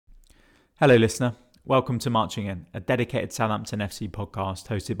Hello, listener. Welcome to Marching In, a dedicated Southampton FC podcast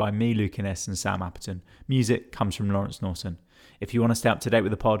hosted by me, Luke Innes, and Sam Apperton. Music comes from Lawrence Norton. If you want to stay up to date with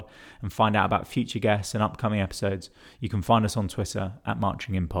the pod and find out about future guests and upcoming episodes, you can find us on Twitter at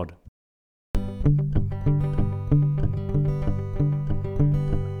Marching In Pod.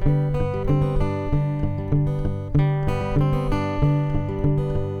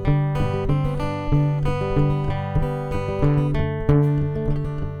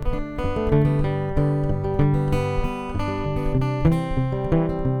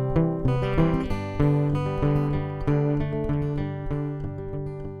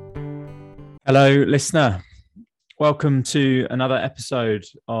 Hello, listener. Welcome to another episode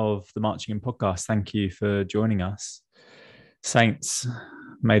of the Marching In podcast. Thank you for joining us. Saints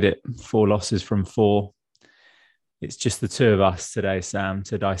made it 4 losses from 4. It's just the two of us today, Sam,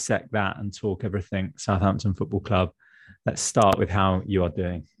 to dissect that and talk everything Southampton Football Club. Let's start with how you are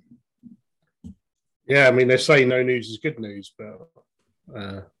doing. Yeah, I mean, they say no news is good news, but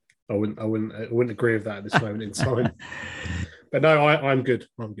I wouldn't agree with that at this moment in time. But no, I'm good.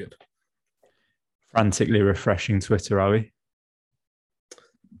 I'm good. Frantically refreshing Twitter, are we?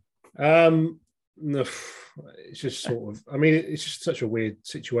 No, it's just sort of. I mean, it's just such a weird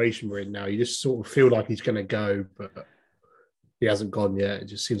situation we're in now. You just sort of feel like he's going to go, but he hasn't gone yet. It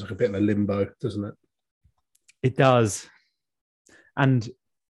just seems like a bit of a limbo, doesn't it? It does. And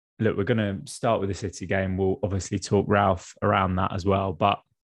look, we're going to start with the City game. We'll obviously talk Ralph around that as well. But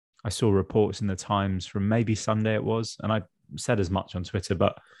I saw reports in the Times from maybe Sunday it was, and I said as much on Twitter,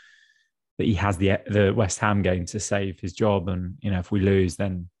 but that he has the West Ham game to save his job. And, you know, if we lose,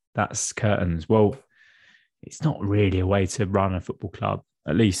 then that's curtains. Well, it's not really a way to run a football club,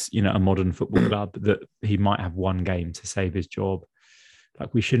 at least, you know, a modern football club, that he might have one game to save his job.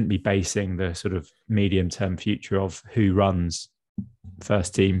 Like, we shouldn't be basing the sort of medium-term future of who runs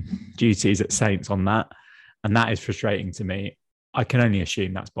first team duties at Saints on that. And that is frustrating to me. I can only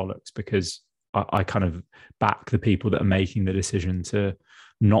assume that's bollocks because I kind of back the people that are making the decision to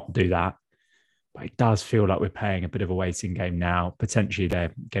not do that. But it does feel like we're playing a bit of a waiting game now. Potentially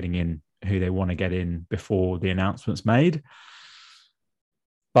they're getting in who they want to get in before the announcement's made.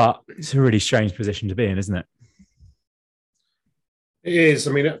 But it's a really strange position to be in, isn't it? It is.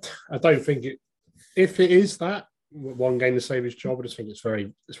 I mean, I don't think it. If it is that one game to save his job, I just think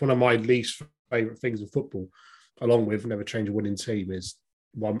it's one of my least favourite things in football, along with never change a winning team, is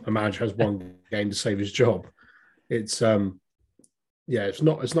a manager has one game to save his job. It's yeah, it's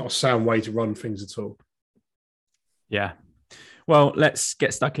not a sound way to run things at all. Yeah. Well, let's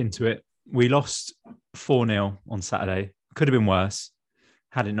get stuck into it. We lost 4-0 on Saturday. Could have been worse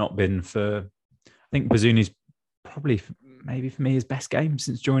had it not been for, I think Bazuni's probably, maybe for me, his best game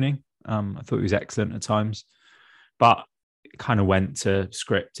since joining. I thought he was excellent at times, but it kind of went to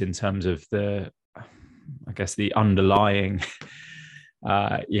script in terms of the underlying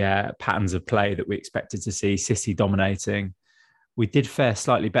patterns of play that we expected to see. City dominating. We did fare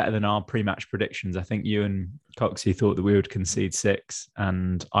slightly better than our pre-match predictions. I think you and Coxie thought that we would concede 6,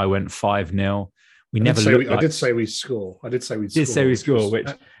 and I went 5-0. I did say we score, which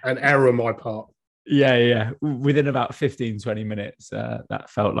an error on my part. Yeah. Within about 15, 20 minutes, that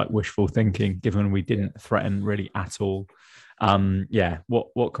felt like wishful thinking, given we didn't threaten really at all.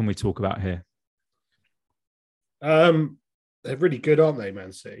 What can we talk about here? They're really good, aren't they,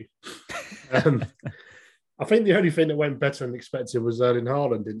 Man City? I think the only thing that went better than expected was Erling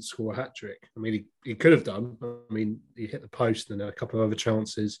Haaland didn't score a hat-trick. I mean, he could have done. I mean, he hit the post and a couple of other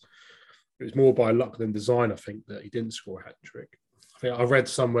chances. It was more by luck than design, I think, that he didn't score a hat-trick. I think I read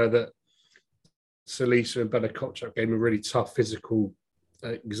somewhere that Salisu and Bella Kotchap gave him a really tough physical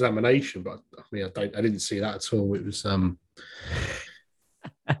examination, but I mean, I didn't see that at all. It was. I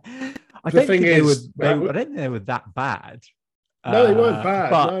don't think they were that bad. No, they weren't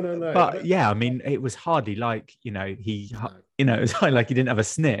bad. No. But yeah, I mean, it was hardly like, it was like he didn't have a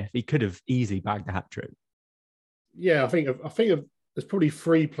sniff. He could have easily bagged a hat trick. Yeah, I think there's probably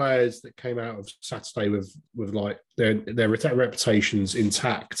 3 players that came out of Saturday with like their reputations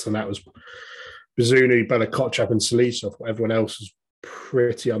intact, and that was Bazunu, Bella Kotchap, and Salisu. Everyone else was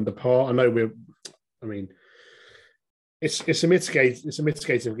pretty under par. I know It's a mitigating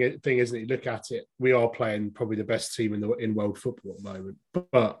thing, isn't it? You look at it, we are playing probably the best team in world football at the moment.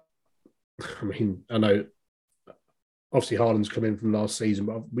 But I mean, I know obviously Haaland's come in from last season,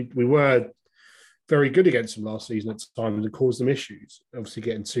 but we were very good against them last season at times and caused them issues. Obviously,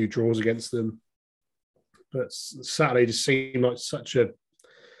 getting 2 draws against them, but Saturday just seemed like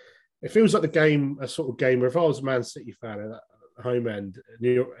it feels like a sort of game where if I was a Man City fan, home end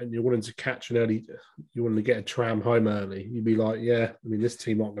and you're wanting to catch an early, you want to get a tram home early, you'd be like, yeah, I mean, this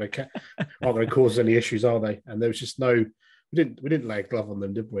team aren't going to cause any issues, are they? And there was just no, we didn't lay a glove on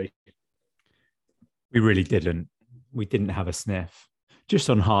them, did we? We really didn't. We didn't have a sniff. Just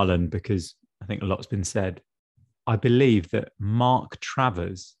on Haaland, because I think a lot's been said. I believe that Mark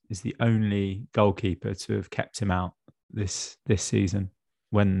Travers is the only goalkeeper to have kept him out this season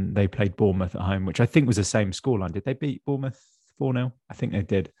when they played Bournemouth at home, which I think was the same scoreline. Did they beat Bournemouth 4-0? I think they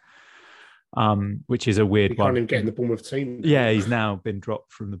did. Which is a weird one. Can't even get in the Bournemouth team. Yeah, he's now been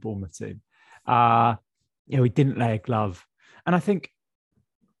dropped from the Bournemouth team. We didn't lay a glove. And I think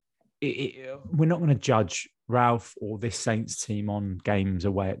we're not going to judge Ralph or this Saints team on games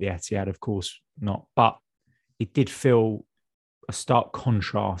away at the Etihad, of course not. But it did feel a stark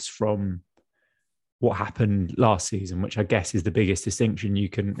contrast from what happened last season, which I guess is the biggest distinction you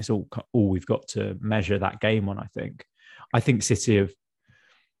can. It's all we've got to measure that game on. I think City have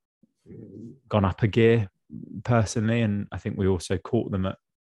gone up a gear personally, and I think we also caught them at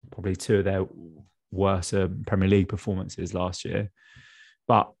probably two of their worst Premier League performances last year.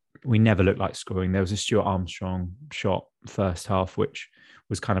 But we never looked like scoring. There was a Stuart Armstrong shot first half, which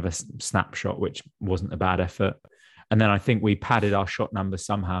was kind of a snapshot, which wasn't a bad effort. And then I think we padded our shot numbers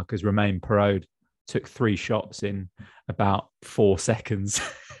somehow because Romain Perraud took 3 shots in about 4 seconds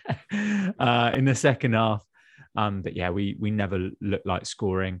in the second half. But yeah, we never looked like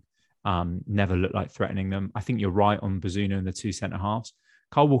scoring, never looked like threatening them. I think you're right on Bazunu and the 2 centre halves.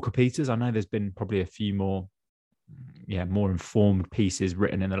 Kyle Walker-Peters, I know there's been probably a few more informed pieces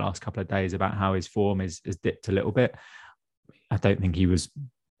written in the last couple of days about how his form has dipped a little bit. I don't think he was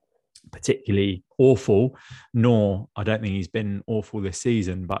particularly awful, nor I don't think he's been awful this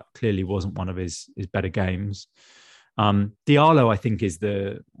season, but clearly wasn't one of his better games. Diallo, I think, is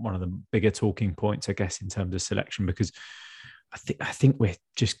one of the bigger talking points, I guess, in terms of selection, because I think we're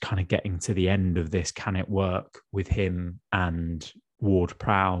just kind of getting to the end of this. Can it work with him and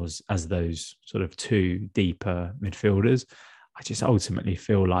Ward-Prowse as those sort of 2 deeper midfielders? I just ultimately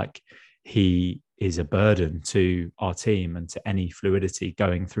feel like he is a burden to our team and to any fluidity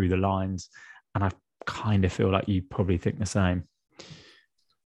going through the lines. And I kind of feel like you probably think the same.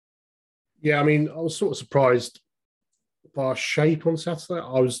 Yeah, I mean, I was sort of surprised by our shape on Saturday.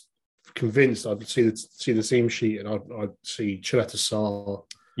 I was convinced I'd see the team sheet and I'd see Chileta Sarr,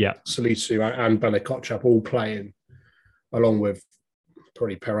 Salisu and Bene Kotchap all playing along with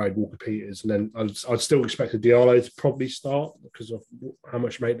probably Perraud, Walker-Peters, and then I'd still expect Diallo to probably start because of how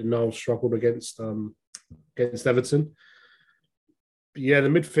much Maitland-Niles struggled against Everton. But yeah, the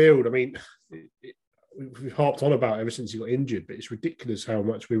midfield, I mean, we've harped on about ever since he got injured, but it's ridiculous how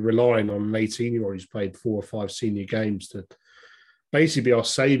much we're relying on an 18-year-old who's played 4 or 5 senior games to basically be our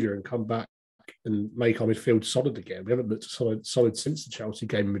saviour and come back and make our midfield solid again. We haven't looked solid since the Chelsea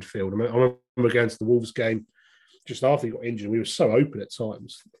game in midfield. I mean, I remember against the Wolves game, just after he got injured, we were so open at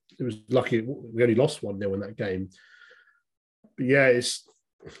times. It was lucky we only lost 1-0 in that game. But yeah, it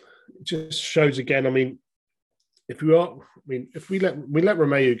just shows again. I mean, if we let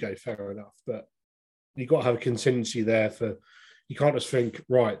Romeu go, fair enough. But you've got to have a contingency there for. You can't just think,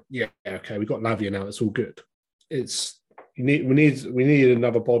 right, yeah, okay, we've got Lavia now. It's all good. We need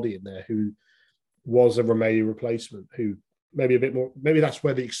another body in there who was a Romeu replacement, who maybe a bit more. Maybe that's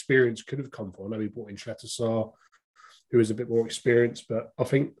where the experience could have come from. I know we brought in Chileta Sarr, who is a bit more experienced, but I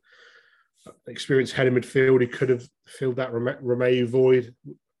think experienced head in midfield who could have filled that Romeu void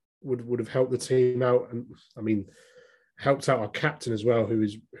would have helped the team out, and I mean helped out our captain as well, who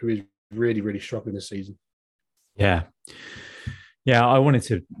is really, really struggling this season. Yeah, I wanted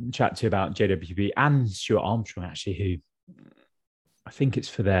to chat to you about JWP and Stuart Armstrong actually, who I think it's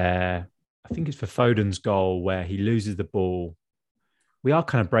for Foden's goal where he loses the ball. We are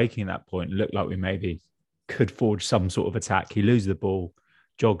kind of breaking at that point. It looked like we maybe could forge some sort of attack. He loses the ball,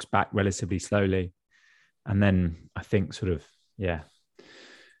 jogs back relatively slowly, and then I think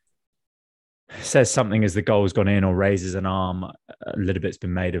says something as the goal's gone in or raises an arm. A little bit's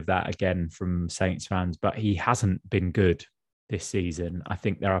been made of that again from Saints fans, but he hasn't been good this season. I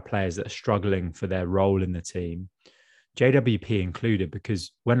think there are players that are struggling for their role in the team, JWP included,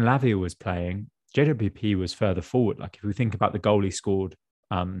 because when Lavia was playing, JWP was further forward. Like if we think about the goal he scored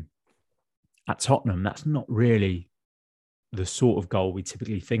at Tottenham, that's not really the sort of goal we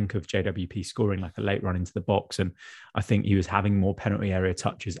typically think of JWP scoring, like a late run into the box. And I think he was having more penalty area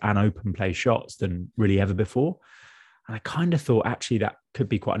touches and open play shots than really ever before. And I kind of thought actually that could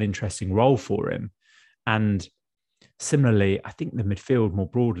be quite an interesting role for him. And similarly, I think the midfield more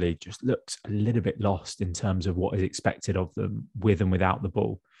broadly just looks a little bit lost in terms of what is expected of them with and without the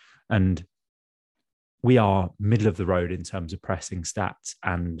ball. And we are middle of the road in terms of pressing stats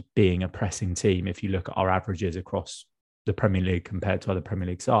and being a pressing team. If you look at our averages across the Premier League compared to other Premier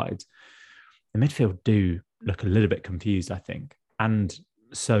League sides, the midfield do look a little bit confused, I think. And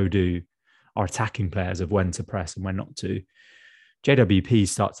so do our attacking players of when to press and when not to. JWP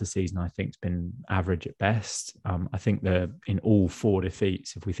starts the season, I think, has been average at best. I think they're in all 4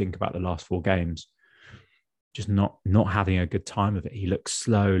 defeats, if we think about the last 4 games, just not having a good time of it. He looks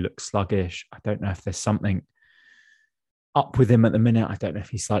slow, looks sluggish. I don't know if there's something up with him at the minute. I don't know if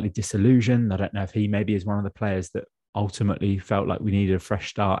he's slightly disillusioned. I don't know if he maybe is one of the players that ultimately felt like we needed a fresh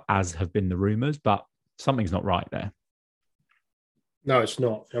start, as have been the rumours, but something's not right there. No, it's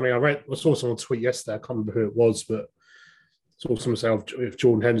not. I mean, I saw someone tweet yesterday, I can't remember who it was, but saw someone say if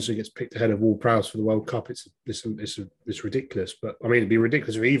Jordan Henderson gets picked ahead of Ward-Prowse for the World Cup, it's ridiculous. But I mean, it'd be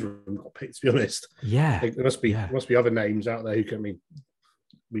ridiculous if either of them got picked, to be honest. Yeah. There must be other names out there who can, I mean,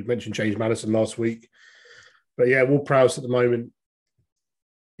 we mentioned James Maddison last week. But yeah, Ward-Prowse at the moment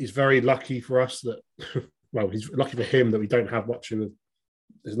is very lucky for us that, well, he's lucky for him that we don't have much of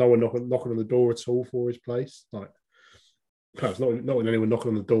there's no one knocking on the door at all for his place. Like, it's not anyone knocking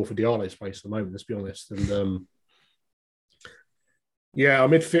on the door for Diallo's place at the moment, let's be honest. And yeah, our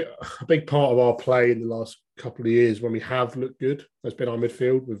midfield, a big part of our play in the last couple of years when we have looked good has been our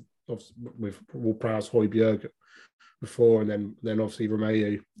midfield with Ward-Prowse, Højbjerg before, and then obviously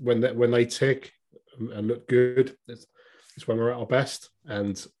Romeu. When they tick and look good, it's when we're at our best,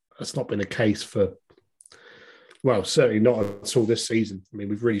 and that's not been the case for, well, certainly not at all this season. I mean,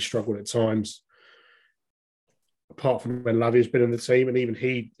 we've really struggled at times, apart from when Lavia's been in the team, and even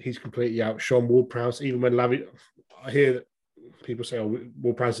he's completely outshone Ward-Prowse. Even when Lavia, I hear that people say, "Oh,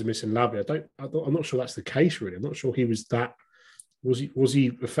 Ward-Prowse is missing Lavia." I'm not sure that's the case. Really, I'm not sure he was that. Was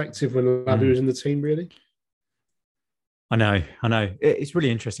he effective when Lavia was in the team? Really? I know. It's really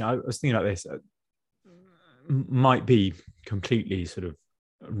interesting. I was thinking about this. Might be completely sort of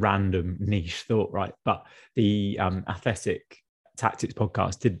random niche thought, right? But the Athletic Tactics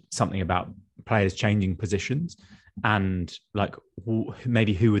podcast did something about players changing positions and like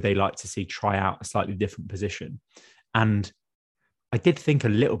maybe who would they like to see try out a slightly different position. And I did think a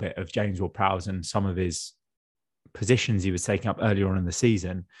little bit of James Ward-Prowse and some of his positions he was taking up earlier on in the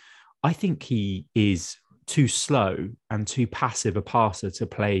season. I think he is too slow and too passive a passer to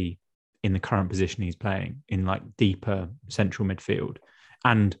play in the current position he's playing in, like deeper central midfield.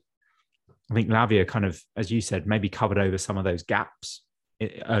 And I think Lavia kind of, as you said, maybe covered over some of those gaps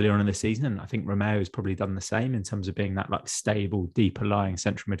earlier on in the season. And I think Romeu has probably done the same in terms of being that like stable, deeper lying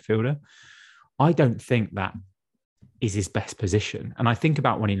central midfielder. I don't think that is his best position. And I think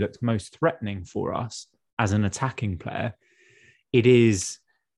about when he looked most threatening for us as an attacking player, it is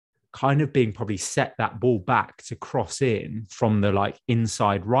kind of being probably set that ball back to cross in from the like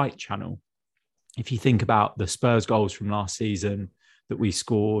inside right channel. If you think about the Spurs goals from last season that we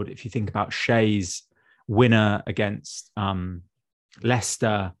scored, if you think about Shea's winner against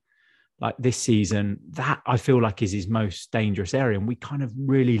Leicester, like this season, that I feel like is his most dangerous area. And we kind of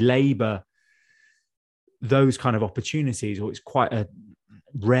really labour those kind of opportunities, or it's quite a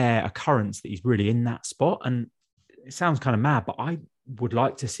rare occurrence that he's really in that spot. And it sounds kind of mad, but I would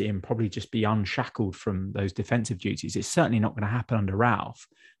like to see him probably just be unshackled from those defensive duties. It's certainly not going to happen under Ralph,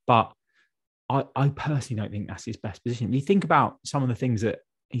 but I personally don't think that's his best position. You think about some of the things that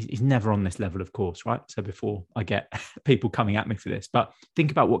he's never on this level, of course, right? So before I get people coming at me for this, but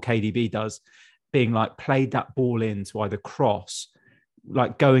think about what KDB does, being like played that ball in to either cross,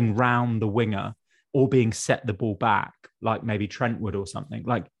 like going round the winger, or being set the ball back, like maybe Trentwood or something.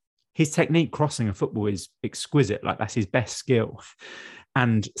 Like his technique crossing a football is exquisite. Like that's his best skill.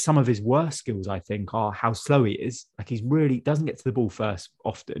 And some of his worst skills, I think, are how slow he is. Like he's really doesn't get to the ball first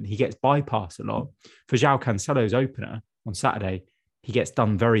often. He gets bypassed a lot. For João Cancelo's opener on Saturday, he gets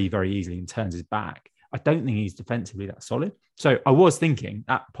done very, very easily and turns his back. I don't think he's defensively that solid. So I was thinking,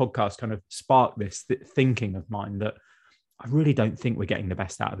 that podcast kind of sparked this thinking of mine that I really don't think we're getting the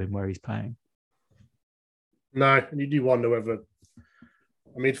best out of him where he's playing. No, and you do wonder whether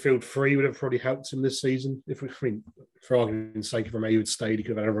a midfield three would have probably helped him this season. If for argument's sake, if Romeu had stayed, he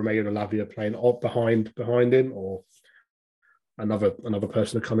could have had a Romeu and a Lavia playing up behind him, or another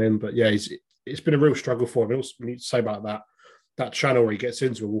person to come in. But yeah, it's been a real struggle for him. Also, we need to say about that channel where he gets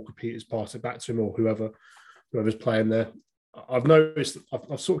into a Walker Peters, pass it back to him, or whoever's playing there. I've noticed,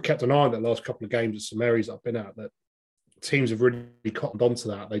 I've sort of kept an eye on that last couple of games at some areas I've been at, that teams have really cottoned onto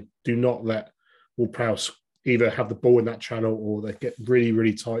that. They do not let Ward-Prowse either have the ball in that channel, or they get really,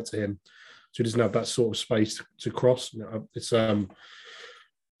 really tight to him, so he doesn't have that sort of space to cross. It's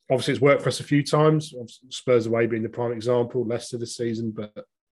obviously it's worked for us a few times. Spurs away being the prime example, Leicester this season, but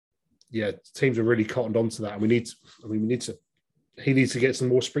yeah, teams are really cottoned onto that, and we need to. I mean, we need to. He needs to get some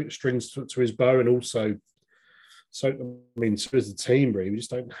more strings to his bow, and also, so I mean, so as a team, really, we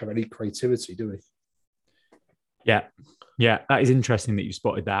just don't have any creativity, do we? Yeah, yeah, that is interesting that you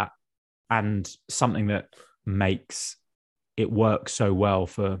spotted that, and something that makes it work so well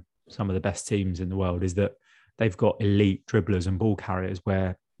for some of the best teams in the world is that they've got elite dribblers and ball carriers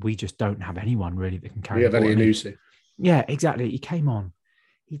where we just don't have anyone really that can carry the ball. Elyounoussi. Yeah, exactly. He came on.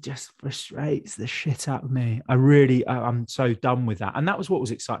 He just frustrates the shit out of me. I'm so done with that. And that was what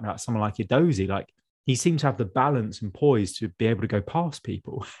was exciting about someone like Edozie. Like, he seems to have the balance and poise to be able to go past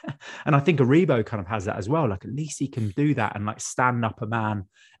people. And I think Aribo kind of has that as well. Like, at least he can do that and like stand up a man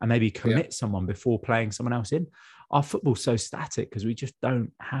and maybe commit someone before playing someone else in. Our football's so static because we just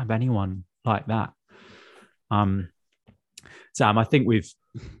don't have anyone like that. Sam, I think we've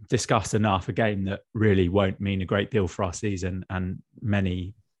discussed enough, a game that really won't mean a great deal for our season, and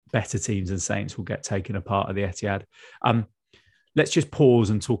many better teams than Saints will get taken apart at the Etihad. Let's just pause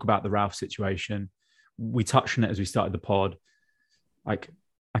and talk about the Ralph situation. We touched on it as we started the pod. Like,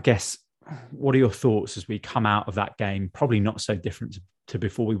 I guess, what are your thoughts as we come out of that game? Probably not so different to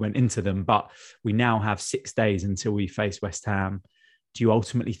before we went into them, but we now have 6 days until we face West Ham. Do you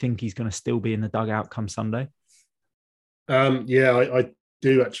ultimately think he's going to still be in the dugout come Sunday? I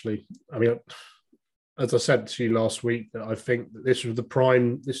do actually. I mean, as I said to you last week, that I think that this is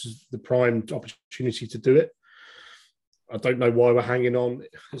the prime opportunity to do it. I don't know why we're hanging on.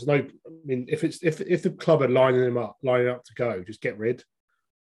 There's no. I mean, if the club are lining up to go, just get rid.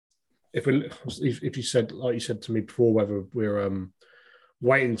 If you said, like you said to me before, whether we're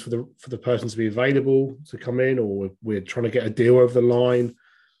waiting for the person to be available to come in, or we're trying to get a deal over the line.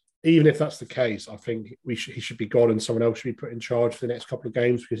 Even if that's the case, I think he should be gone and someone else should be put in charge for the next couple of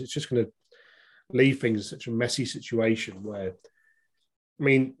games, because it's just going to leave things in such a messy situation where, I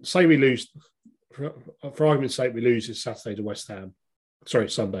mean, say we lose, for argument's sake, we lose this Saturday to West Ham. Sorry,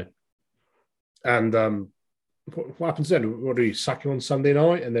 Sunday. And what happens then? What do you sack him on Sunday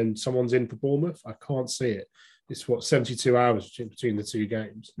night and then someone's in for Bournemouth? I can't see it. It's 72 hours between the two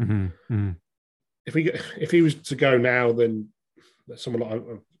games. Mm-hmm. Mm-hmm. If he was to go now, then someone like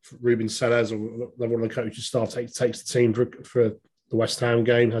Ruben Sellers or one of the coaches staff takes the team for the West Ham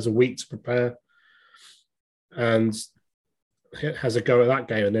game, has a week to prepare, and has a go at that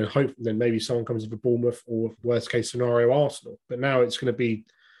game, and then maybe someone comes in for Bournemouth, or worst case scenario Arsenal. But now it's going to be.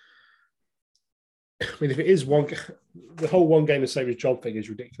 I mean, if it is the whole one game to save his job thing is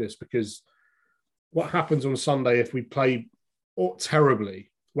ridiculous, because what happens on Sunday if we play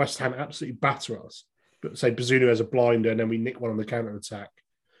terribly? West Ham absolutely batter us. But say Bazunu has a blinder and then we nick one on the counter attack,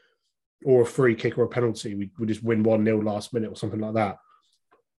 or a free kick or a penalty, we just win 1-0 last minute or something like that.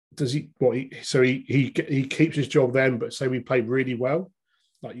 Does he? So he keeps his job then, but say we play really well,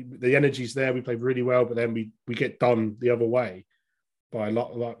 like the energy's there, we play really well, but then we get done the other way by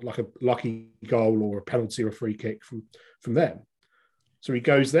like a lucky goal or a penalty or a free kick from them. So he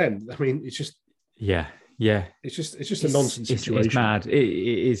goes then. I mean, it's just it's just a nonsense situation. It's mad. It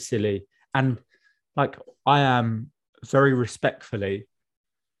is silly. And like, I am very respectfully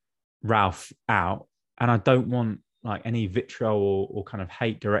Ralph out, and I don't want like any vitriol or kind of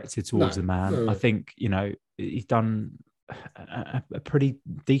hate directed towards the man. No. I think, he's done a pretty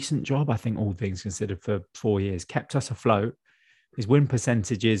decent job, I think, all things considered, for 4 years. Kept us afloat. His win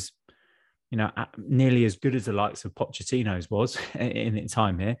percentage is, nearly as good as the likes of Pochettino's was in its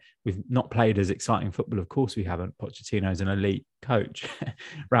time here. We've not played as exciting football, of course we haven't. Pochettino's an elite coach.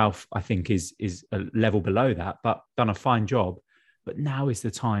 Ralph, I think, is a level below that, but done a fine job. But now is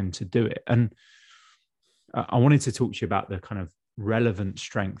the time to do it. And I wanted to talk to you about the kind of relevant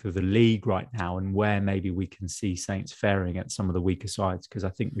strength of the league right now, and where maybe we can see Saints faring at some of the weaker sides, because I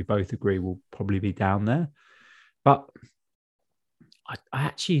think we both agree we'll probably be down there. But I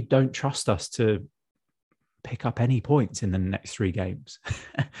actually don't trust us to pick up any points in the next 3 games.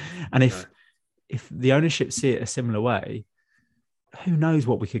 And if the ownership see it a similar way, who knows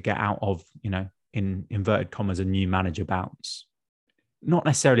what we could get out of, in inverted commas, a new manager bounce. Not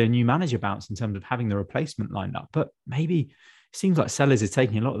necessarily a new manager bounce in terms of having the replacement lined up, but maybe it seems like Sellers is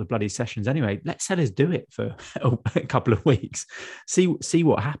taking a lot of the bloody sessions anyway. Let Sellers do it for a couple of weeks. See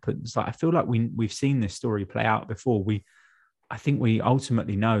what happens. Like, I feel like we've seen this story play out before. I think we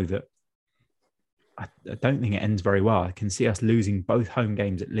ultimately know that I don't think it ends very well. I can see us losing both home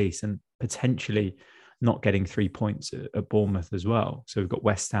games at least, and potentially not getting 3 points at Bournemouth as well. So we've got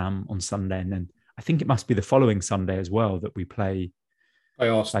West Ham on Sunday, and then I think it must be the following Sunday as well that we play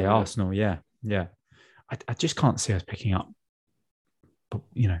Arsenal. Yeah. I just can't see us picking up,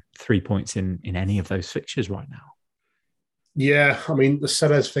 3 points in any of those fixtures right now. Yeah, I mean the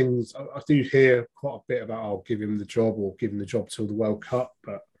Sellers things. I do hear quite a bit about. I'll give him the job or give him the job till the World Cup.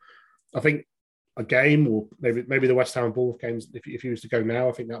 But I think a game or maybe the West Ham Bournemouth games. If he was to go now,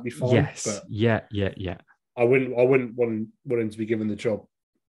 I think that'd be fine. Yes. But Yeah. I wouldn't want him to be given the job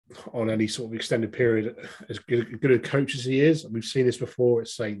on any sort of extended period. As good a coach as he is, we've seen this before at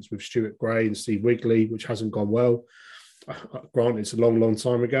Saints with Stuart Gray and Steve Wigley, which hasn't gone well. Granted, it's a long, long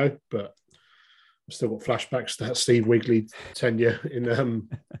time ago, but I've still got flashbacks to that Steve Wigley tenure in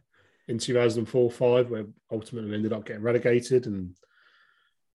 2004-05, where ultimately ended up getting relegated. And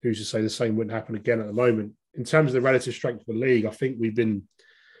who's to say the same wouldn't happen again at the moment? In terms of the relative strength of the league, I think we've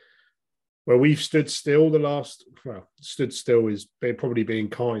stood still stood still is probably being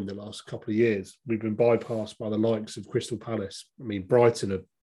kind the last couple of years. We've been bypassed by the likes of Crystal Palace. I mean, Brighton are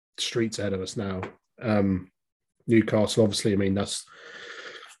streets ahead of us now. Newcastle, obviously, I mean, that's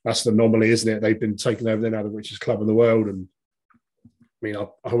the anomaly, isn't it? They've been taken over. They're now the richest club in the world. And I mean, I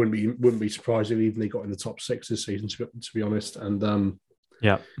wouldn't be surprised if even they got in the top 6 this season, to be honest. And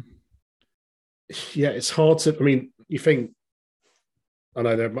Yeah, it's hard to, I mean, you think, I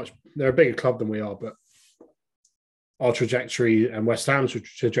know they're a bigger club than we are, but our trajectory and West Ham's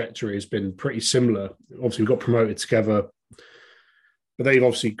trajectory has been pretty similar. Obviously, we got promoted together, but they've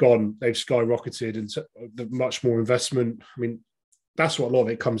skyrocketed into much more investment. I mean, that's what a lot of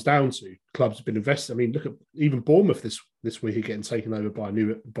it comes down to. Clubs have been invested. I mean, look at even Bournemouth this week are getting taken over by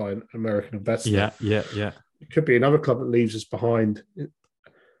an American investor. Yeah. It could be another club that leaves us behind.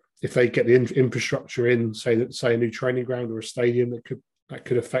 If they get the infrastructure in, say a new training ground or a stadium, that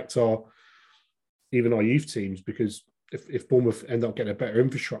could affect even our youth teams, because if Bournemouth end up getting a better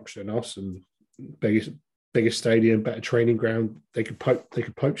infrastructure than us and bigger stadium, better training ground, they could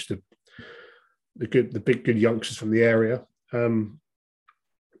poach the big good youngsters from the area.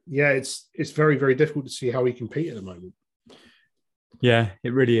 It's very, very difficult to see how we compete at the moment. Yeah,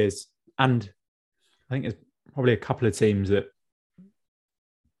 it really is. And I think there's probably a couple of teams that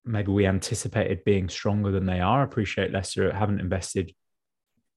maybe we anticipated being stronger than they are. I appreciate Leicester haven't invested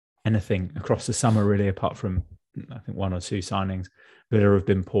anything across the summer, really, apart from, I think, 1 or 2 signings. Villa have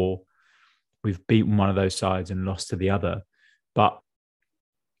been poor. We've beaten one of those sides and lost to the other. But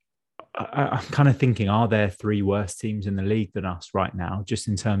I'm kind of thinking, are there 3 worse teams in the league than us right now, just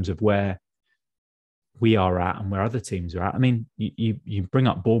in terms of where we are at and where other teams are at? I mean, you bring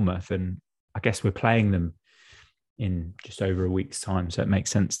up Bournemouth, and I guess we're playing them in just over a week's time, so it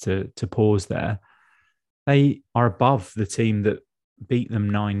makes sense to pause there. They are above the team that beat them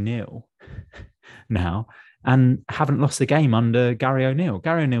 9-0 now and haven't lost a game under Gary O'Neill.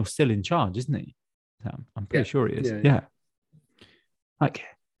 Gary O'Neill's still in charge, isn't he? I'm pretty sure he is. Yeah. Like,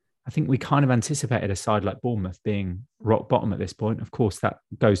 I think we kind of anticipated a side like Bournemouth being rock bottom at this point. Of course, that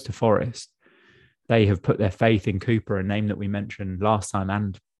goes to Forest. They have put their faith in Cooper, a name that we mentioned last time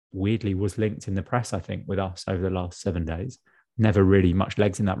and weirdly was linked in the press, I think, with us over the last 7 days. Never really much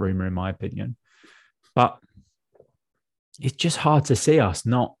legs in that rumour, in my opinion. But it's just hard to see us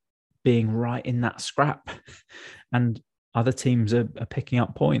not being right in that scrap. And other teams are picking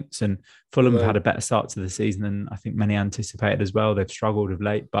up points. And Fulham have had a better start to the season than I think many anticipated as well. They've struggled of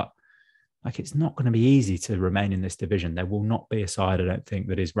late, but like, it's not going to be easy to remain in this division. There will not be a side, I don't think,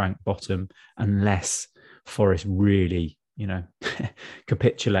 that is ranked bottom unless Forest really,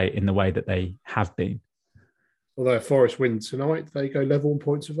 capitulate in the way that they have been. Although if Forest win tonight, they go level on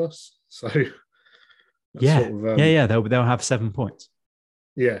points with us. So yeah, they'll have 7 points.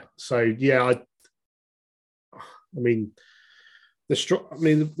 Yeah. So yeah, I mean,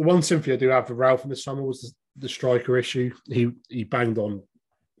 the one sympathy I do have for Ralph in the summer was the striker issue. He banged on,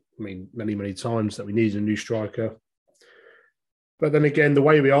 I mean, many, many times that we needed a new striker. But then again, the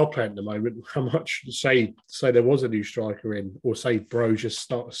way we are playing at the moment, how much say there was a new striker in, or say Bro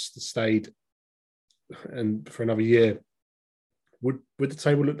just stayed and for another year, would the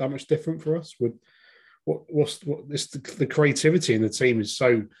table look that much different for us? The creativity in the team is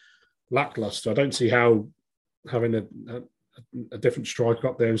so lackluster. I don't see how having a different striker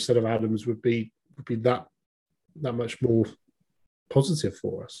up there instead of Adams would be that much more positive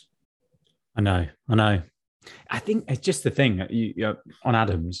for us. I know. I think it's just the thing on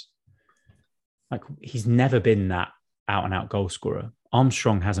Adams. Like, he's never been that out and out goal scorer.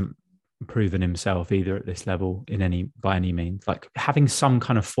 Armstrong hasn't proven himself either at this level by any means. Like, having some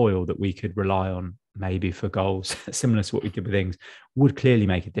kind of foil that we could rely on maybe for goals, similar to what we did with Ings, would clearly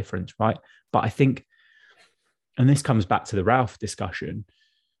make a difference, right? But I think, and this comes back to the Ralph discussion,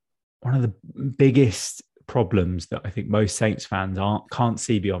 one of the biggest problems that I think most Saints fans can't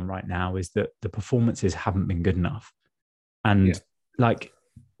see beyond right now is that the performances haven't been good enough. And I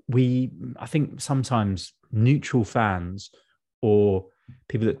think sometimes neutral fans or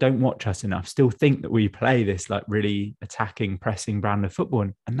people that don't watch us enough still think that we play this like really attacking, pressing brand of football.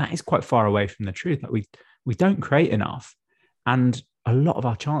 And that is quite far away from the truth. Like we don't create enough. And a lot of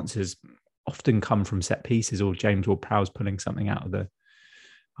our chances often come from set pieces or James Ward-Prowse pulling something out of the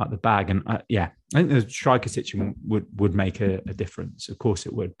bag. And I think the striker situation would make a difference. Of course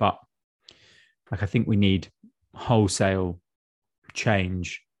it would. But like, I think we need wholesale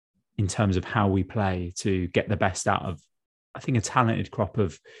change in terms of how we play to get the best out of, I think, a talented crop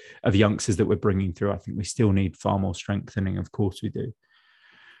of youngsters that we're bringing through. I think we still need far more strengthening. Of course we do.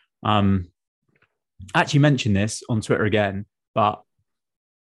 I actually mentioned this on Twitter again, but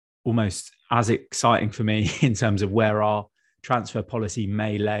almost as exciting for me in terms of where our transfer policy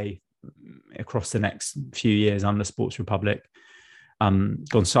may lay across the next few years under Sports Republic.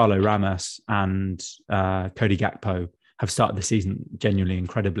 Gonzalo Ramos and Cody Gakpo have started the season genuinely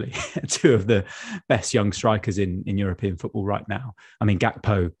incredibly. Two of the best young strikers in European football right now. I mean,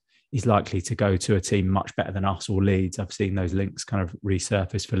 Gakpo is likely to go to a team much better than us or Leeds. I've seen those links kind of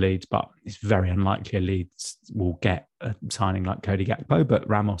resurface for Leeds, but it's very unlikely Leeds will get a signing like Cody Gakpo. But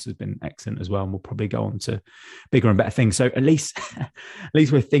Ramos has been excellent as well and will probably go on to bigger and better things. So at least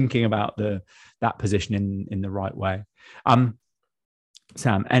we're thinking about that position in the right way.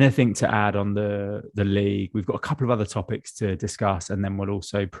 Sam, anything to add on the league? We've got a couple of other topics to discuss, and then we'll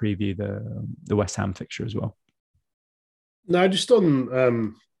also preview the West Ham fixture as well. No, just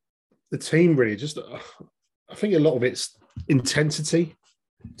on the team, really. Just I think a lot of it's intensity.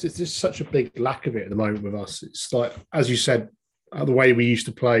 There's such a big lack of it at the moment with us. It's like, as you said, the way we used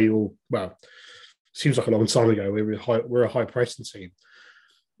to play, seems like a long time ago. We're a high pressing team.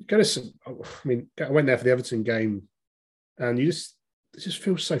 I went there for the Everton game, and it just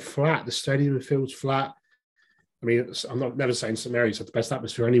feels so flat. The stadium feels flat. I mean, I'm never saying St Mary's had the best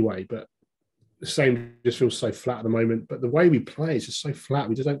atmosphere anyway, but the same just feels so flat at the moment. But the way we play is just so flat.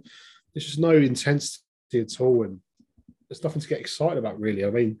 There's just no intensity at all, and there's nothing to get excited about, really. I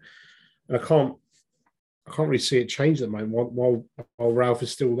mean, and I can't really see it change at the moment while Ralph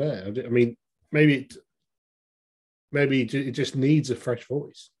is still there. I mean, maybe it just needs a fresh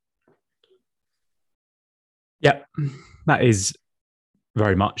voice. Yeah, that is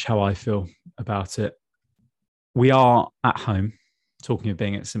very much how I feel about it. We are at home, talking of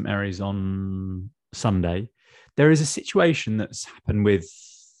being at St Mary's on Sunday. There is a situation that's happened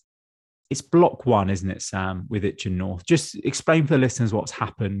it's block 1, isn't it, Sam, with Itchen North? Just explain for the listeners what's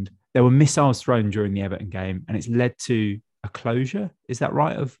happened. There were missiles thrown during the Everton game, and it's led to a closure. Is that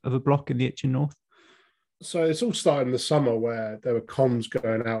right, of a block in the Itchen North? So it's all started in the summer where there were comms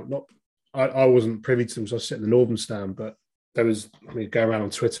going out. I wasn't privy to them because I was sitting in the Northern stand, but there was, going around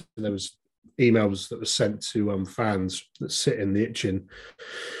on Twitter, there was emails that were sent to fans that sit in the Itchen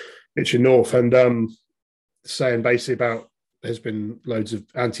North, and saying basically about there's been loads of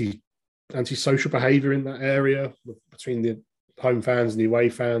anti-social behaviour in that area between the home fans and the away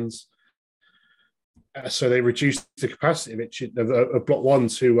fans. So they reduced the capacity of Block 1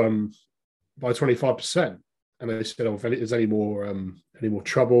 to by 25%, and they said, if there's any more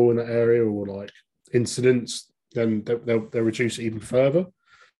trouble in that area or like incidents, then they'll reduce it even further.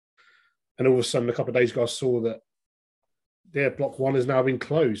 And all of a sudden, a couple of days ago, I saw that Block 1 has now been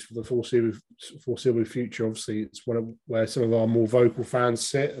closed for the foreseeable future. Obviously, it's where some of our more vocal fans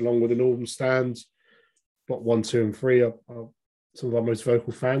sit, along with the Northern stand. Block 1, 2, and 3 are some of our most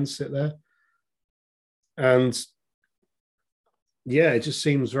vocal fans sit there. And yeah, it just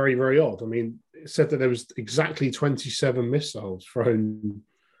seems very, very odd. I mean, it said that there was exactly 27 missiles thrown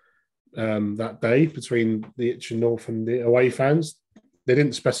that day between the Itchen North and the away fans. They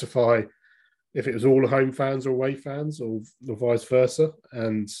didn't specify if it was all home fans or away fans or vice versa.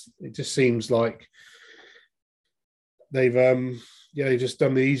 And it just seems like they've just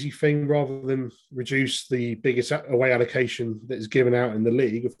done the easy thing rather than reduce the biggest away allocation that is given out in the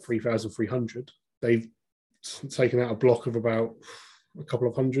league of 3,300. They've taken out a block of about a couple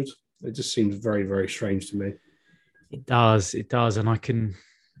of hundred. It just seems very, very strange to me. It does. And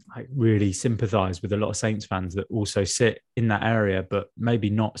I really sympathise with a lot of Saints fans that also sit in that area, but maybe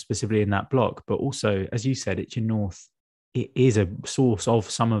not specifically in that block. But also, as you said, Itchen North, it is a source of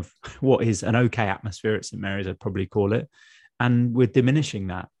some of what is an okay atmosphere at St Mary's, I'd probably call it. And we're diminishing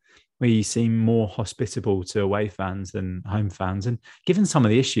that. We seem more hospitable to away fans than home fans. And given some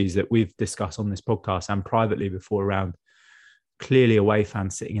of the issues that we've discussed on this podcast and privately before around clearly away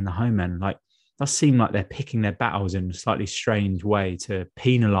fans sitting in the home end, like, does seem like they're picking their battles in a slightly strange way to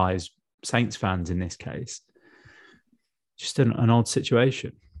penalise Saints fans in this case. Just an odd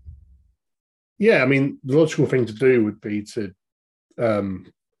situation. Yeah, I mean, the logical thing to do would be to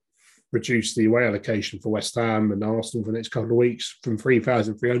reduced the away allocation for West Ham and Arsenal for the next couple of weeks from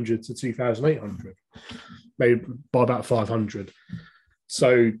 3,300 to 2,800, maybe by about 500.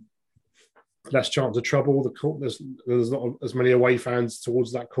 So less chance of trouble. There's not as many away fans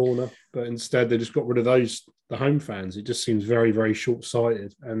towards that corner, but instead they just got rid of the home fans. It just seems very, very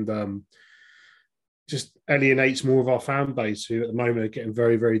short-sighted and just alienates more of our fan base who at the moment are getting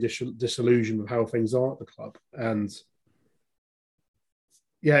very, very disillusioned with how things are at the club. And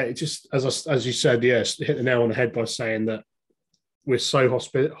yeah, it just, as you said, yes, hit the nail on the head by saying that we're so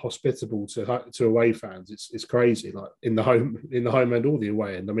hospitable to away fans. It's crazy, like in the home end or the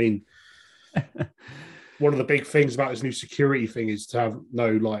away end. I mean, one of the big things about this new security thing is to have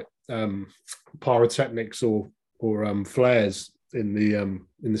no pyrotechnics or flares in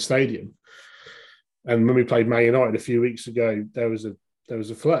the stadium. And when we played Man United a few weeks ago, there was a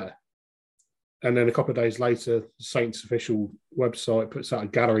flare. And then a couple of days later, the Saints official website puts out a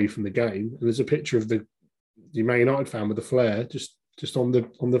gallery from the game, and there's a picture of the Man United fan with the flare just on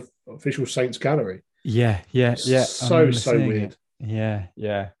the official Saints gallery. Yeah. So weird. It.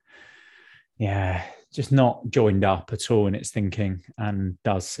 Yeah. Just not joined up at all in its thinking, and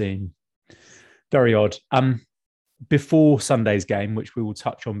does seem very odd. Before Sunday's game, which we will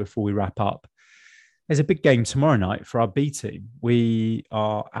touch on before we wrap up, there's a big game tomorrow night for our B team. We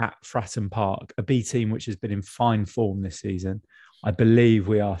are at Fratton Park, a B team which has been in fine form this season. I believe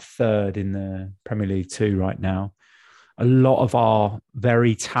we are third in the Premier League 2 right now. A lot of our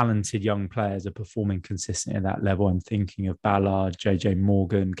very talented young players are performing consistently at that level. I'm thinking of Ballard, JJ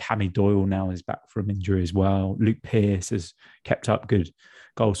Morgan, Cammy Doyle now is back from injury as well. Luke Pearce has kept up good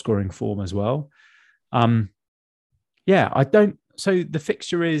goal-scoring form as well. So the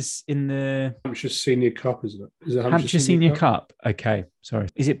fixture is in the Hampshire Senior Cup, isn't it? Is it Hampshire Senior Cup? Okay, sorry.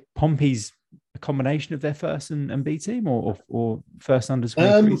 Is it Pompey's a combination of their first and B team or first under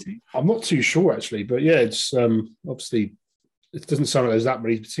 23 team? I'm not too sure actually, but yeah, it's obviously it doesn't sound like there's that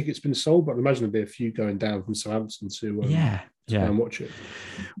many tickets been sold, but I imagine there'll be a few going down from Southampton to and watch it.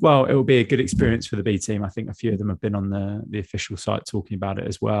 Well, it will be a good experience for the B team. I think a few of them have been on the official site talking about it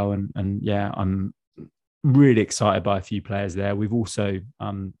as well, and yeah, I'm really excited by a few players there. We've also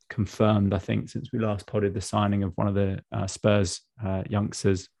confirmed, I think, since we last podded, the signing of one of the Spurs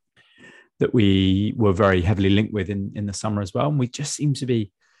youngsters that we were very heavily linked with in the summer as well. And we just seem to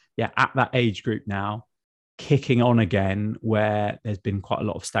be, at that age group now, kicking on again, where there's been quite a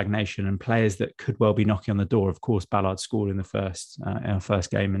lot of stagnation and players that could well be knocking on the door. Of course, Ballard scored in our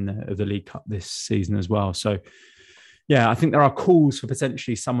first game of the League Cup this season as well. So, yeah, I think there are calls for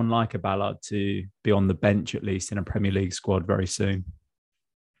potentially someone like a Ballard to be on the bench, at least in a Premier League squad very soon.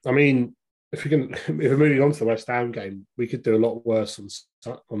 I mean, if we're moving on to the West Ham game, we could do a lot worse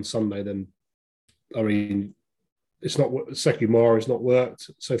on Sunday than, I mean, it's not, Sekou Mara has not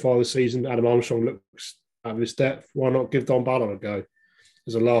worked so far this season. Adam Armstrong looks out of his depth. Why not give Don Ballard a go?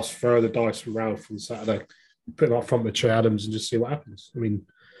 As a last throw of the dice from Ralph on Saturday, put him up front with Che Adams and just see what happens. I mean,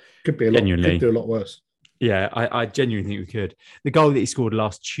 could do a lot worse. Yeah, I genuinely think we could. The goal that he scored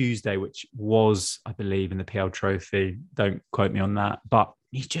last Tuesday, which was, I believe, in the PL Trophy, don't quote me on that, but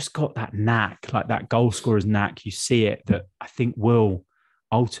he's just got that knack, like that goal scorer's knack. You see it, that I think will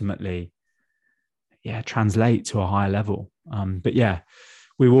ultimately, translate to a higher level. But yeah,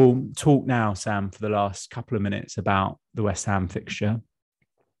 we will talk now, Sam, for the last couple of minutes about the West Ham fixture.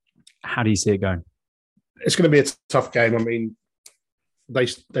 How do you see it going? It's going to be a tough game. I mean,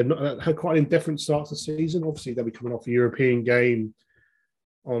 they've not had quite an indifferent start to the season. Obviously, they'll be coming off a European game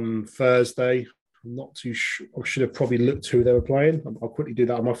on Thursday. I'm not too sure. I should have probably looked who they were playing. I'll quickly do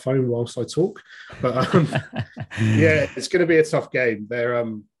that on my phone whilst I talk. But it's going to be a tough game. They're,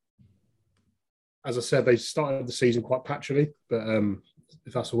 as I said, they started the season quite patchily, but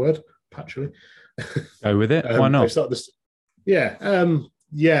if that's a word, patchily. Go with it. Why not?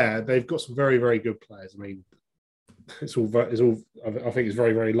 They've got some very, very good players. I mean, I think it's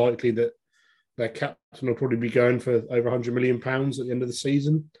very, very likely that their captain will probably be going for over £100 million at the end of the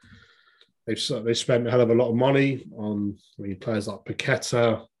season. They've spent a hell of a lot of money on players like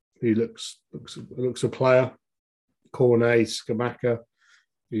Paqueta, who looks a player, Cornet, Scamacca,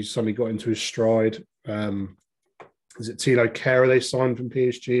 who's suddenly got into his stride. Is it Tilo Kehrer they signed from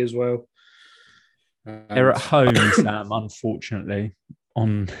PSG as well? They're at home, Sam, unfortunately,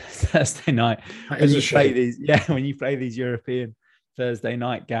 on Thursday night. When you play these European Thursday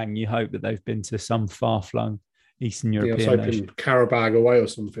night gang, you hope that they've been to some far-flung Eastern European. I was hoping Karabag away or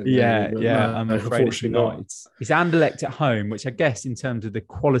something. I'm afraid it's not. It's Anderlecht at home, which I guess in terms of the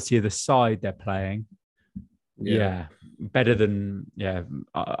quality of the side they're playing, better than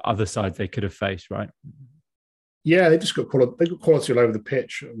other sides they could have faced, right? Yeah, they've just got quality. They've got quality all over the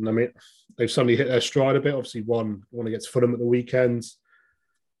pitch, and I mean, they've suddenly hit their stride a bit. Obviously, one against Fulham at the weekend,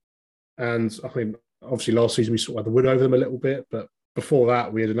 and I mean, obviously last season we sort of had the wood over them a little bit, but before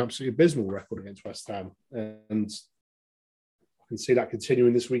that we had an absolutely abysmal record against West Ham, and I can see that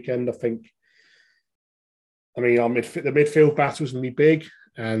continuing this weekend. I think. I mean, the midfield battle is going to be big,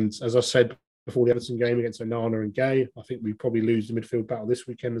 and as I said before the Everton game against Onana and Gay, I think we probably lose the midfield battle this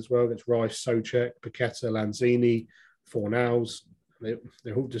weekend as well against Rice, Souček, Paqueta, Lanzini, Fornals.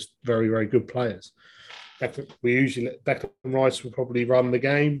 They're all just very, very good players. Declan Rice will probably run the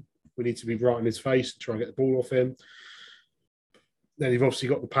game. We need to be right in his face and try and get the ball off him. Then you've obviously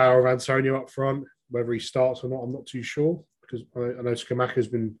got the power of Antonio up front. Whether he starts or not, I'm not too sure, because I know Scamacca's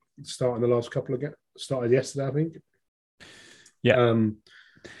been starting the last couple of games. Started yesterday, I think. Yeah.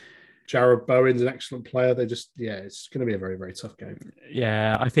 Jared Bowen's an excellent player. It's going to be a very, very tough game.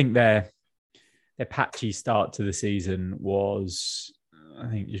 Yeah, I think their patchy start to the season was, I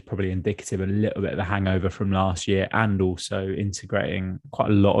think, just probably indicative a little bit of the hangover from last year, and also integrating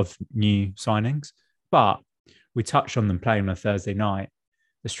quite a lot of new signings. But we touched on them playing on a Thursday night.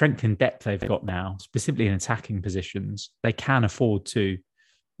 The strength and depth they've got now, specifically in attacking positions, they can afford to,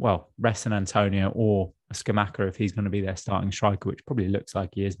 well, rest an Antonio or a Scamacca if he's going to be their starting striker, which probably looks like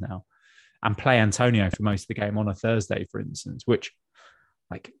he is now, and play Antonio for most of the game on a Thursday, for instance, which,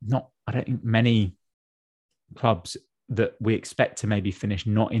 I don't think many clubs that we expect to maybe finish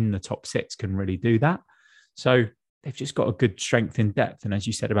not in the top six can really do that. So they've just got a good strength in depth. And as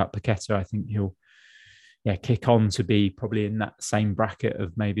you said about Paqueta, I think he'll kick on to be probably in that same bracket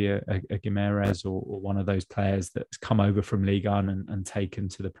of maybe a Guimaraes or one of those players that's come over from Ligue 1 and taken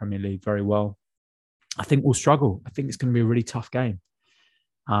to the Premier League very well. I think we'll struggle. I think it's going to be a really tough game.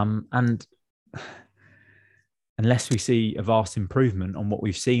 And unless we see a vast improvement on what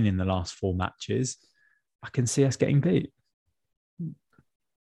we've seen in the last 4 matches, I can see us getting beat.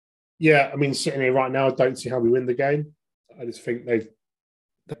 Yeah, I mean, sitting here right now, I don't see how we win the game. I just think they're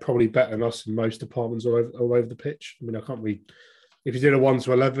probably better than us in most departments all over the pitch. I mean, I can't really. If you did a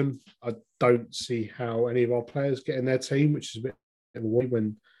 1-11, I don't see how any of our players get in their team, which is a bit of a worry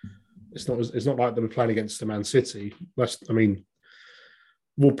when it's not like they were playing against the Man City.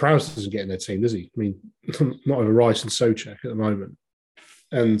 Ward-Prowse doesn't get in their team, does he? I mean, not over Rice and Souček at the moment,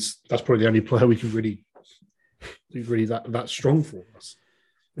 and that's probably the only player we can really do that strong for us.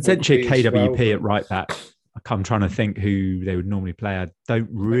 Potentially KWP at right back. I'm trying to think who they would normally play. I don't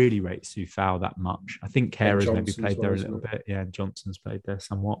really rate Soufal that much. I think Kehra's maybe played there a little bit. Yeah, Johnson's played there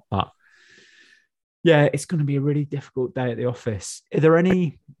somewhat. But yeah, it's going to be a really difficult day at the office. Are there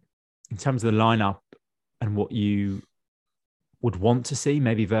any, in terms of the lineup and what you would want to see,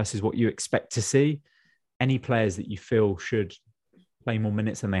 maybe versus what you expect to see, any players that you feel should play more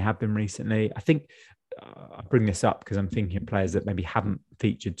minutes than they have been recently? I think I bring this up because I'm thinking of players that maybe haven't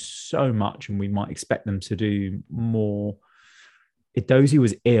featured so much and we might expect them to do more. Edozie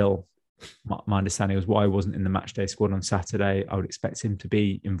was ill. My understanding was why he wasn't in the matchday squad on Saturday. I would expect him to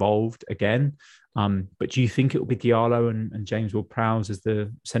be involved again. But do you think it will be Diallo and James Ward-Prowse as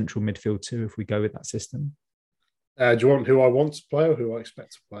the central midfield too if we go with that system? Do you want who I want to play or who I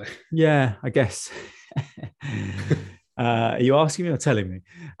expect to play? Yeah, I guess. Are you asking me or telling me?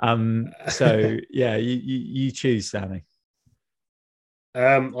 So yeah, you choose, Sammy.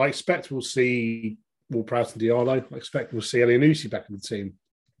 I expect we'll see Ward-Prowse and Diallo. I expect we'll see Elyounoussi back in the team,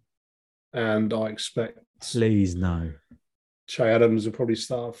 and I expect. Please no. Che Adams will probably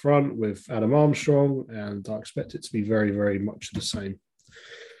start up front with Adam Armstrong, and I expect it to be very, very much the same.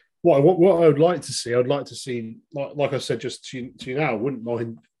 What I would like to see, like I said just to you now, I wouldn't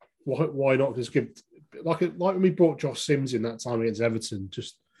mind. Why not just give. Like when we brought Josh Sims in that time against Everton,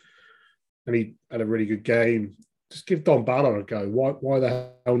 and he had a really good game. Just give Don Ballard a go. Why the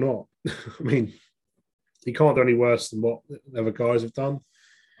hell not? I mean, he can't do any worse than what the other guys have done.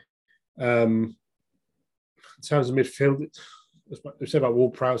 In terms of midfield, we said about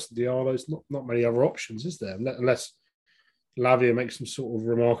Ward-Prowse and Diallo. There's not many other options, is there? Unless Lavia makes some sort of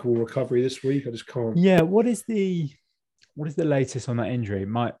remarkable recovery this week, I just can't. Yeah, what is the latest on that injury?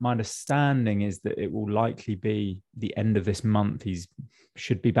 My understanding is that it will likely be the end of this month. He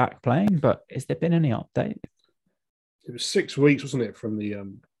should be back playing, but has there been any update? It was 6 weeks, wasn't it, from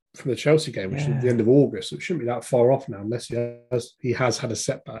the Chelsea game, which is at the end of August. So it shouldn't be that far off now, unless he has had a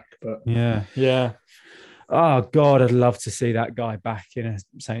setback. But yeah. Oh God, I'd love to see that guy back in a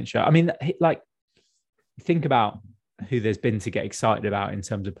Saints shirt. I mean, think about who there's been to get excited about in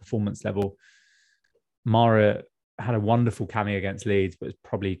terms of performance level. Mara had a wonderful cameo against Leeds, but was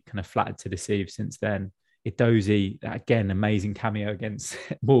probably kind of flattered to deceive since then. Edozie, again, amazing cameo against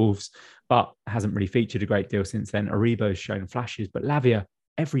Wolves, but hasn't really featured a great deal since then. Aribo's shown flashes, but Lavia,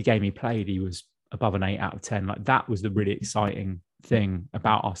 every game he played, he was above an 8 out of 10. Like, that was the really exciting thing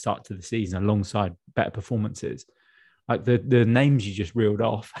about our start to the season, alongside better performances. Like, the names you just reeled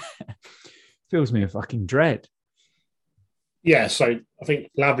off fills me with fucking dread. Yeah, so I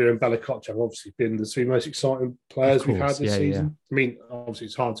think Lavia and Bella-Kotchap have obviously been the two most exciting players we've had this season. I mean, obviously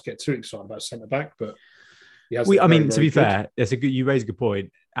it's hard to get too excited about centre-back, but to be fair, that's you raise a good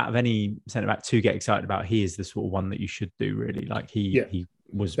point. Out of any centre-back to get excited about, he is the sort of one that you should do, really. Like, he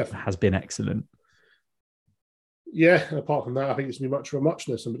has been excellent. Yeah, apart from that, I think it's going to be much of a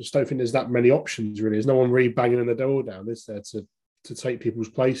muchness. I just don't think there's that many options, really. There's no one really banging in the door down, is there, to take people's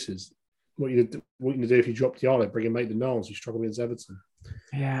places. What you going to do if you drop Diallo, bring in Maitland-Niles, you struggle against Everton.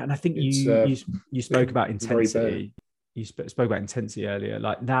 Yeah, and I think you spoke about intensity. You spoke about intensity earlier.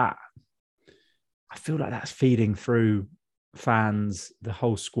 Like that, I feel like that's feeding through fans, the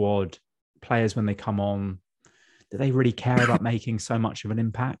whole squad, players when they come on. Do they really care about making so much of an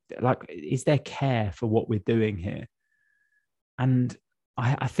impact? Like, is there care for what we're doing here? And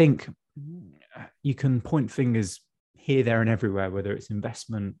I think you can point fingers here, there, and everywhere, whether it's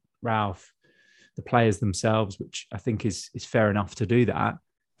investment, Ralph, the players themselves, which I think is fair enough to do that.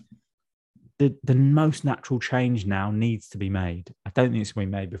 The most natural change now needs to be made. I don't think it's going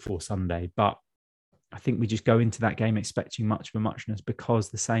to be made before Sunday, but I think we just go into that game expecting much of a muchness because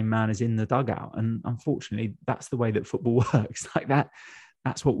the same man is in the dugout. And unfortunately, that's the way that football works. Like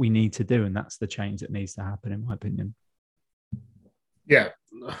that's what we need to do. And that's the change that needs to happen, in my opinion. Yeah.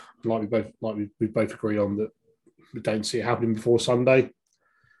 Like we both agree on that. We don't see it happening before Sunday.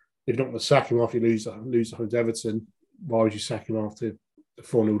 If you're not going to sack him after you lose at home to Everton, why would you sack him after the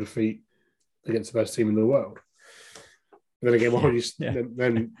 4-0 defeat against the best team in the world? And then again, why would you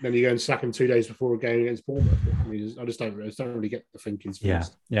then you go and sack him 2 days before a game against Bournemouth? I mean, I just don't really get the thinking.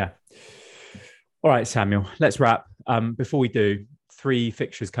 Yeah. All right, Samuel, let's wrap. Before we do, 3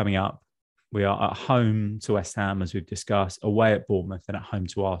 fixtures coming up. We are at home to West Ham, as we've discussed, away at Bournemouth, and at home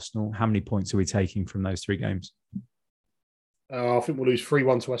to Arsenal. How many points are we taking from those 3 games? I think we'll lose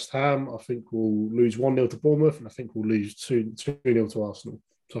 3-1 to West Ham. I think we'll lose 1-0 to Bournemouth, and I think we'll lose 2-0 to Arsenal.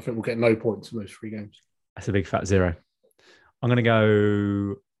 So I think we'll get no points in those 3 games. That's a big fat 0. I'm going to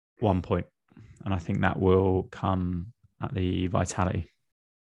go 1 point, and I think that will come at the Vitality.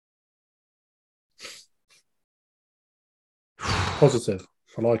 Positive.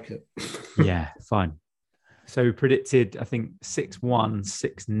 I like it. Yeah, fine. So we predicted, I think, 6-1,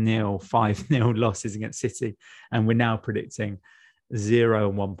 6-0, 5-0 losses against City. And we're now predicting 0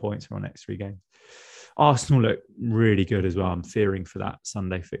 and 1 points from our next 3 games. Arsenal look really good as well. I'm fearing for that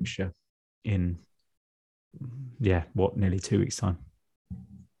Sunday fixture in, nearly 2 weeks' time.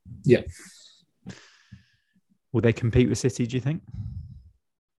 Yeah. Will they compete with City, do you think?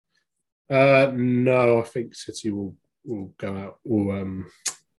 No, I think City will go out. Will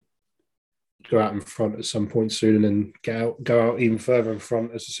go out in front at some point soon, and then go out even further in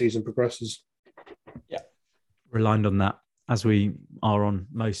front as the season progresses. Yeah, relied on that, as we are on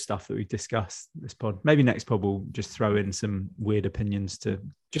most stuff that we've discussed this pod. Maybe next pod we'll just throw in some weird opinions to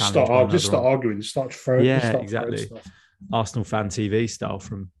start arguing, start throwing. Exactly. Arsenal fan TV style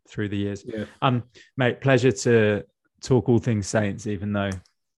from through the years. Yeah. Mate, pleasure to talk all things Saints, even though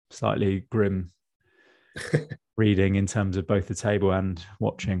slightly grim reading in terms of both the table and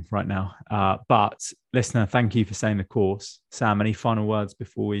watching right now. But listener, thank you for staying the course. Sam, any final words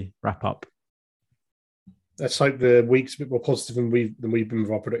before we wrap up? Let's hope the week's a bit more positive than we've been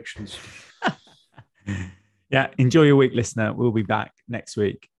with our predictions. Yeah, enjoy your week, listener. We'll be back next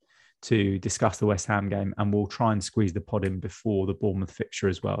week to discuss the West Ham game, and we'll try and squeeze the pod in before the Bournemouth fixture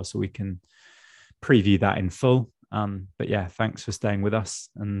as well, so we can preview that in full. But yeah, thanks for staying with us,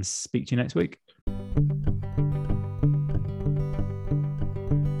 and speak to you next week.